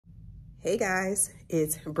Hey guys,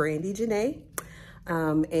 it's Brandi Janei.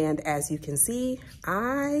 And as you can see,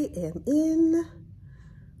 I am in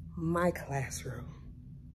my classroom.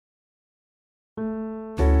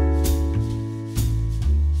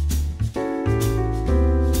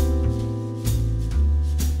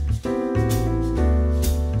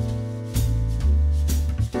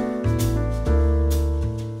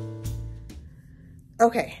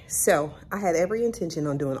 Okay, so I had every intention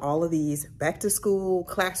on doing all of these back to school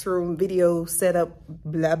classroom video setup,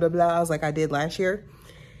 blah, blah, blahs like I did last year.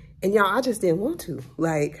 And y'all, I just didn't want to,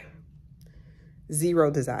 like zero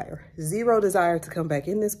desire to come back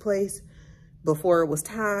in this place before it was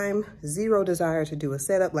time, zero desire to do a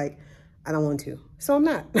setup. Like, I don't want to, so I'm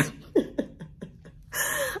not.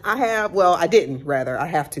 I didn't rather, I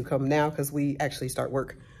have to come now because we actually start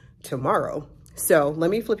work tomorrow. So let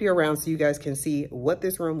me flip you around so you guys can see what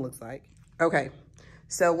this room looks like. Okay,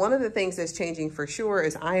 so one of the things that's changing for sure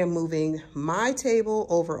is I am moving my table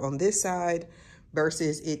over on this side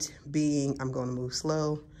versus it being, I'm going to move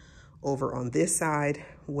slow, over on this side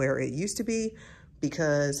where it used to be,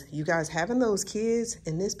 because you guys having those kids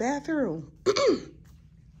in this bathroom,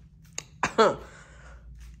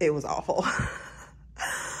 it was awful.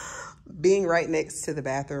 Being right next to the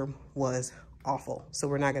bathroom was awful. So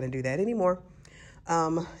we're not going to do that anymore.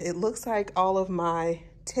 It looks like all of my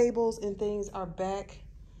tables and things are back,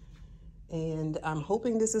 and I'm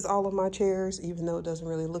hoping this is all of my chairs, even though it doesn't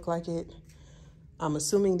really look like it. I'm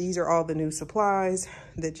assuming these are all the new supplies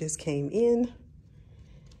that just came in.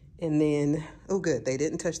 And then, oh good, they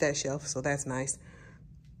didn't touch that shelf, so that's nice.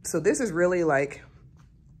 So this is really like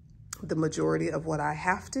the majority of what I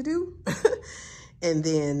have to do. And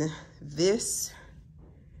then this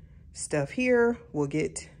stuff here will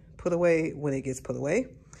get put away when it gets put away.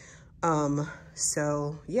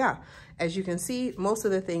 So yeah, as you can see, most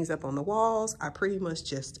of the things up on the walls, I pretty much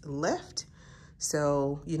just left.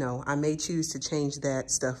 So, you know, I may choose to change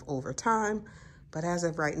that stuff over time, but as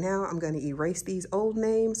of right now, I'm going to erase these old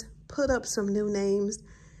names, put up some new names,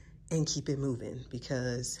 and keep it moving,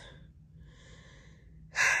 because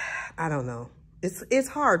I don't know. It's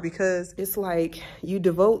hard because it's like you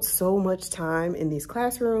devote so much time in these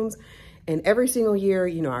classrooms. And every single year,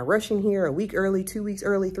 you know, I rush in here a week early, 2 weeks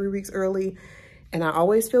early, 3 weeks early. And I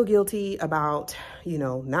always feel guilty about, you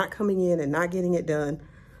know, not coming in and not getting it done.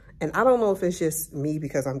 And I don't know if it's just me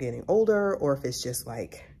because I'm getting older, or if it's just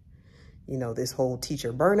like, you know, this whole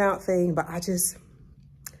teacher burnout thing. But I'm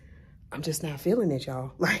just not feeling it,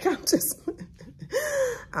 y'all. Like, I'm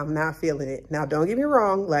not feeling it. Now, don't get me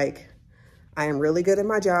wrong. Like, I am really good at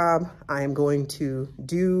my job. I am going to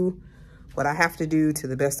do what I have to do to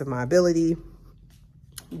the best of my ability.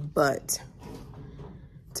 But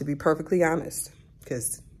to be perfectly honest,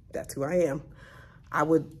 because that's who I am, I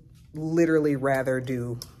would literally rather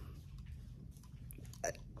do,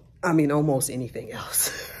 I mean, almost anything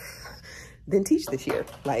else than teach this year.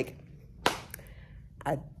 Like,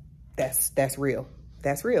 that's real.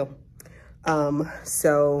 That's real.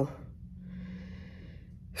 So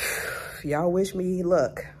y'all wish me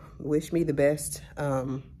luck, wish me the best.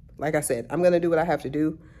 Like I said, I'm going to do what I have to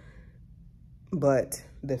do, but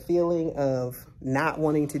the feeling of not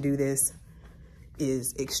wanting to do this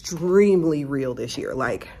is extremely real this year,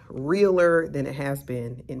 like realer than it has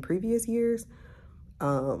been in previous years.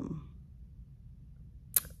 I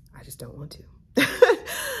just don't want to.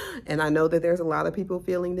 And I know that there's a lot of people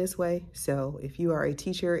feeling this way. So if you are a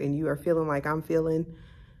teacher and you are feeling like I'm feeling,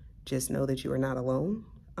 just know that you are not alone.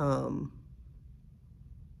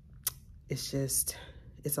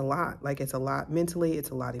 It's a lot. Like, it's a lot mentally,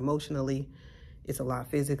 it's a lot emotionally, it's a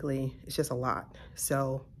lot physically, it's just a lot.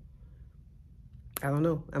 So I don't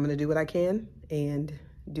know. I'm going to do what I can and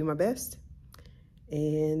do my best.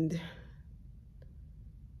 And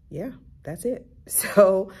yeah, that's it.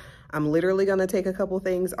 So I'm literally going to take a couple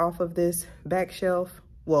things off of this back shelf.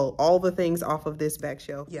 Well, all the things off of this back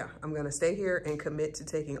shelf. Yeah, I'm going to stay here and commit to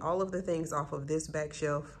taking all of the things off of this back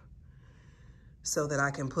shelf so that I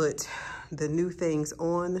can put the new things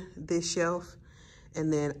on this shelf.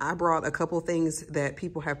 And then I brought a couple things that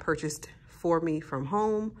people have purchased for me from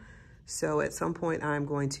home. So at some point I'm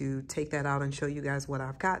going to take that out and show you guys what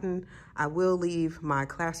I've gotten. I will leave my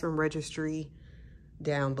classroom registry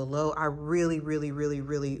down below. I really, really, really,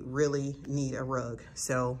 really, really need a rug.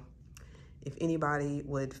 So if anybody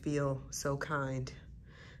would feel so kind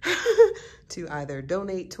to either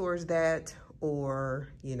donate towards that,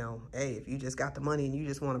 or, you know, hey, if you just got the money and you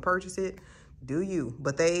just want to purchase it, do you.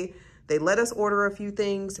 But they let us order a few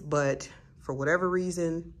things, but for whatever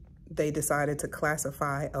reason, they decided to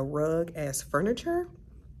classify a rug as furniture.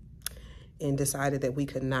 and decided that we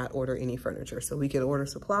could not order any furniture. So we could order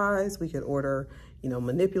supplies, we could order, you know,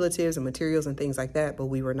 manipulatives and materials and things like that, but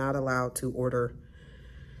we were not allowed to order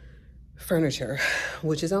furniture,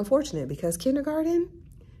 which is unfortunate because kindergarten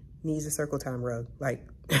needs a circle time rug. Like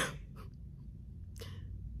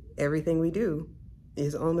everything we do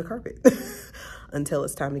is on the carpet until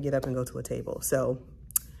it's time to get up and go to a table. So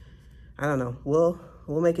I don't know, we'll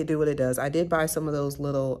make it do what it does. I did buy some of those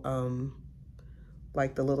little,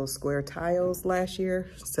 like the little square tiles last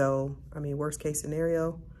year. So, I mean, worst case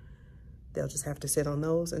scenario, they'll just have to sit on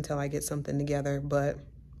those until I get something together. But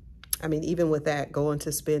I mean, even with that, going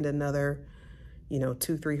to spend another, you know,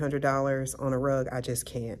 $200-300 on a rug, I just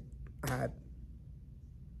can't. I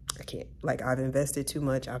can't. Like, I've invested too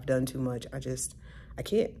much. I've done too much. I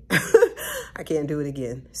can't. I can't do it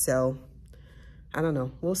again. So, I don't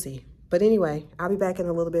know. We'll see. But anyway, I'll be back in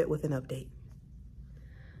a little bit with an update.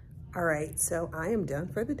 All right, so I am done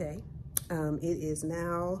for the day. It is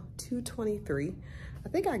now 2:23. I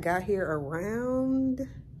think I got here around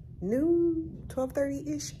noon,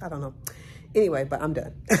 12:30-ish. I don't know. Anyway, but I'm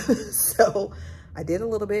done. So I did a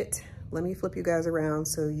little bit. Let me flip you guys around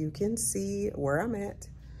so you can see where I'm at.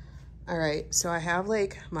 All right, so I have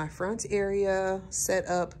like my front area set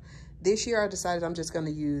up. This year I decided I'm just gonna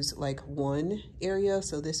use like one area.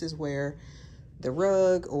 So this is where the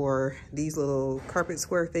rug or these little carpet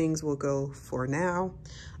square things will go for now.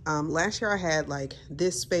 Last year I had like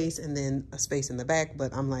this space and then a space in the back,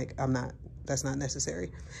 but I'm like, that's not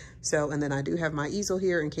necessary. So, and then I do have my easel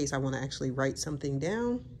here in case I want to actually write something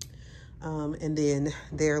down. And then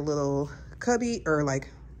their little cubby, or like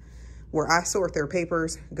where I sort their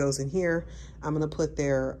papers, goes in here. I'm gonna put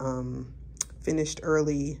their finished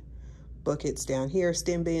early buckets down here,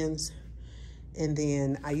 stem bins. And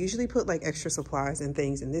then I usually put like extra supplies and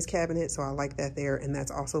things in this cabinet, so I like that there. And that's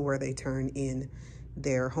also where they turn in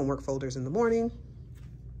their homework folders in the morning.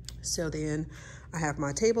 So then I have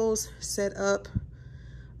my tables set up.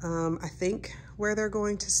 I think where they're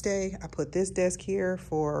going to stay, I put this desk here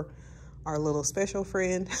for our little special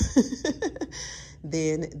friend.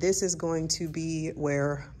 Then this is going to be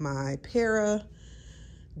where my para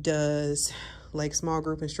does like small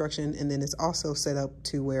group instruction. And then it's also set up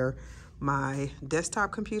to where my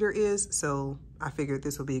desktop computer is. So I figured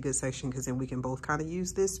this will be a good section because then we can both kind of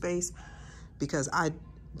use this space, because I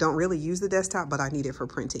don't really use the desktop, but I need it for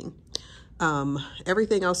printing.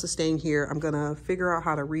 Everything else is staying here. I'm gonna figure out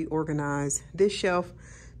how to reorganize this shelf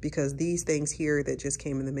because these things here that just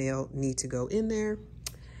came in the mail need to go in there.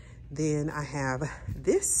 Then I have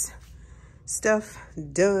this stuff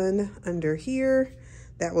done under here.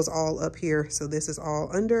 That was all up here, so this is all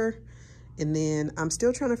under. And then I'm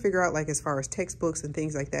still trying to figure out, like, as far as textbooks and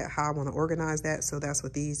things like that, how I want to organize that. So that's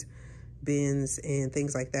what these bins and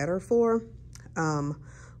things like that are for.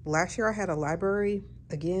 Last year I had a library.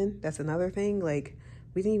 Again, that's another thing. Like,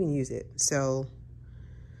 we didn't even use it. So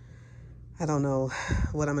I don't know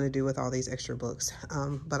what I'm going to do with all these extra books.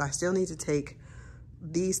 But I still need to take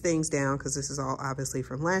these things down because this is all obviously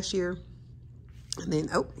from last year. And then,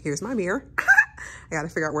 oh, here's my mirror. I got to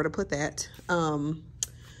figure out where to put that.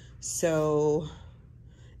 So,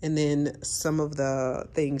 and then some of the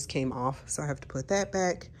things came off, so I have to put that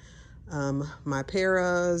back. My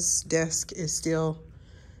para's desk is still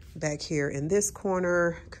back here in this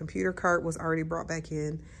corner. Computer cart was already brought back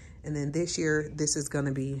in. And then this year, this is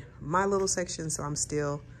gonna be my little section, so I'm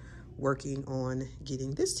still working on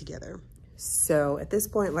getting this together. So at this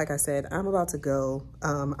point, like I said, I'm about to go.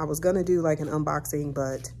 I was gonna do like an unboxing,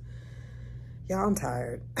 but y'all, I'm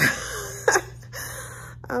tired.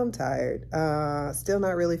 I'm tired. Still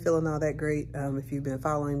not really feeling all that great if you've been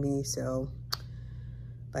following me. So,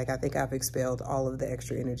 like, I think I've expelled all of the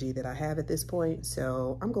extra energy that I have at this point.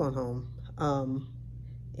 So I'm going home.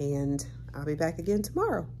 And I'll be back again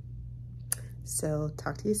tomorrow. So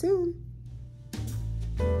talk to you soon.